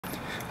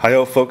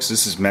Hi folks,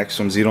 this is Max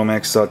from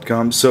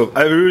ZeroMax.com. So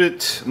I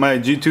rooted my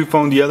G2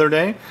 phone the other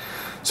day.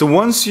 So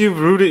once you've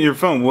rooted your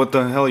phone, what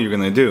the hell you're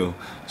gonna do?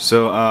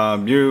 So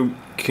you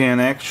can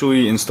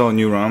actually install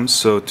new ROMs.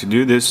 So to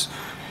do this,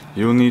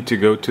 you'll need to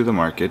go to the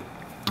market,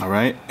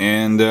 alright,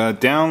 and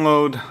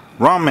download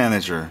ROM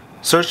Manager.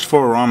 Search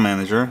for ROM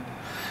Manager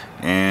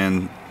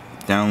and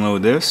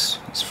download this.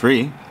 It's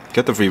free.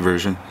 Get the free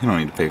version. You don't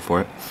need to pay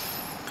for it.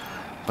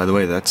 By the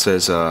way, that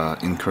says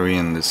in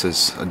Korean, this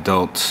is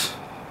adult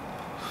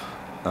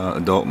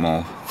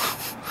mall.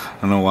 I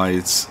don't know why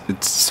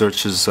it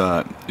searches.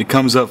 It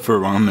comes up for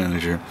ROM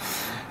Manager.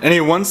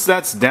 Anyway, once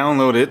that's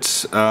downloaded,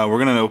 we're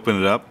gonna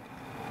open it up,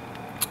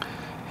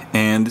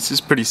 and this is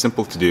pretty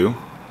simple to do.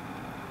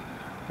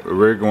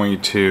 We're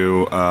going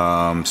to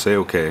say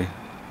OK,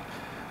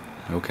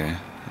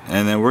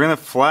 and then we're gonna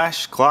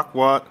flash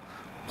Clockwork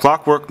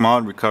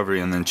mod recovery,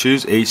 and then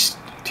choose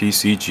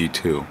HTC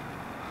G2.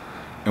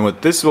 And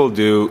what this will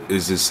do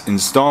is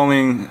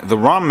installing the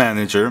ROM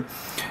Manager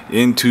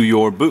into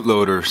your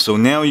bootloader. So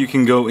now you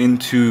can go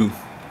into,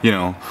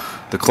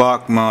 the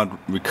Clock mod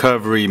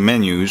recovery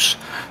menus,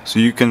 so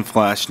you can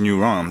flash new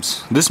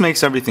ROMs. This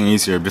makes everything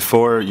easier.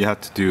 Before you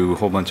have to do a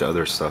whole bunch of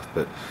other stuff,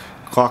 but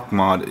Clock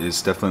mod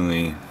is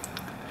definitely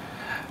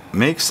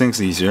makes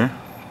things easier.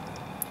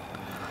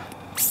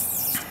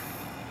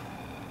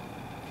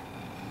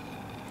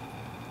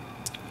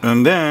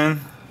 And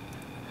then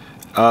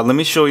let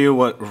me show you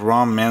what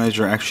ROM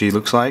Manager actually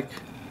looks like.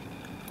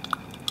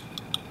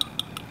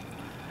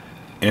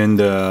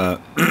 And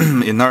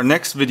in our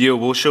next video,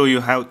 we'll show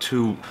you how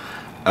to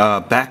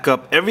back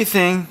up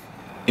everything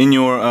in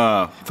your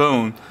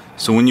phone.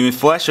 So when you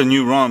flash a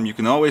new ROM, you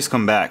can always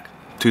come back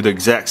to the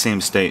exact same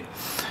state.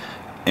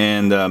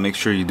 And make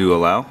sure you do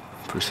allow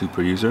for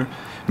super user.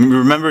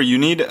 Remember, you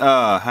need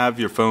to have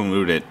your phone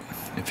rooted.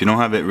 If you don't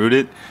have it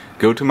rooted,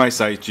 go to my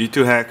site,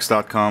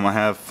 g2hacks.com. I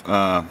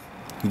have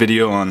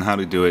video on how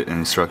to do it and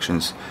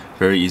instructions.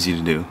 Very easy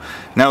to do.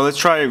 Now let's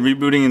try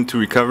rebooting into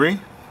recovery,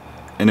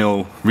 and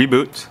it'll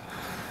reboot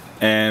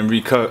and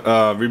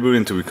reboot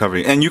into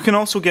recovery. And you can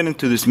also get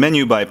into this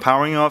menu by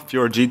powering off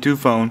your G2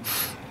 phone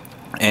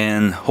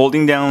and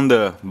holding down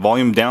the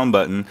volume down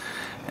button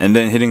and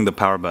then hitting the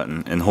power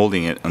button and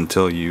holding it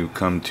until you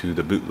come to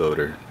the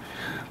bootloader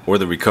or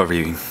the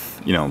recovery.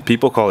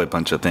 People call it a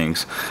bunch of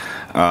things.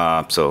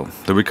 So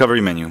the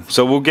recovery menu.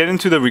 So we'll get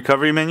into the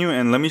recovery menu,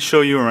 and let me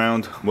show you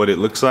around what it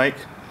looks like.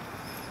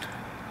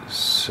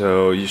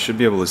 So you should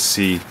be able to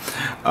see.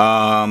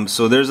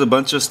 So there's a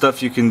bunch of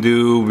stuff you can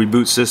do.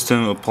 Reboot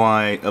system,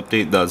 apply,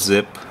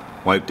 update.zip,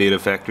 wipe data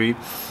factory,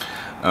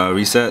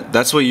 reset.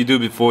 That's what you do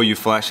before you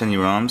flash any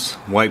ROMs.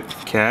 Wipe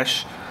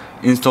cache,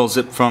 install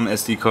zip from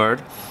SD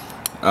card,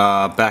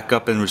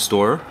 backup and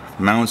restore,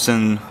 mounts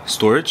and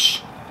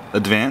storage,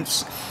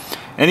 advance.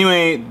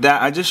 Anyway,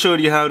 that I just showed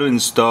you how to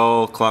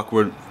install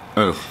Clockwork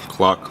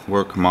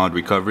mod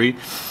recovery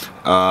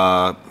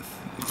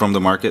from the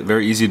market.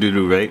 Very easy to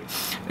do, right?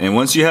 And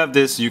once you have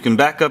this, you can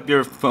back up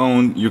your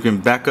phone, you can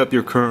back up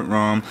your current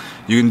ROM.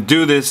 You can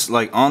do this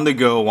like on the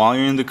go while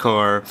you're in the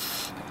car.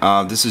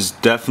 This is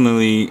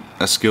definitely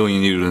a skill you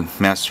need to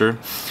master.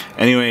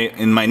 Anyway,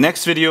 in my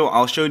next video,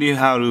 I'll show you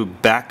how to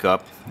back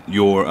up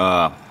your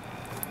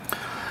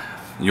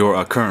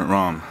current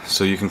ROM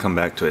so you can come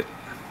back to it.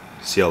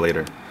 See y'all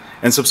later.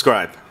 And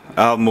subscribe.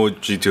 I'll have more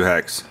G2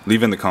 hacks.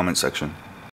 Leave in the comment section.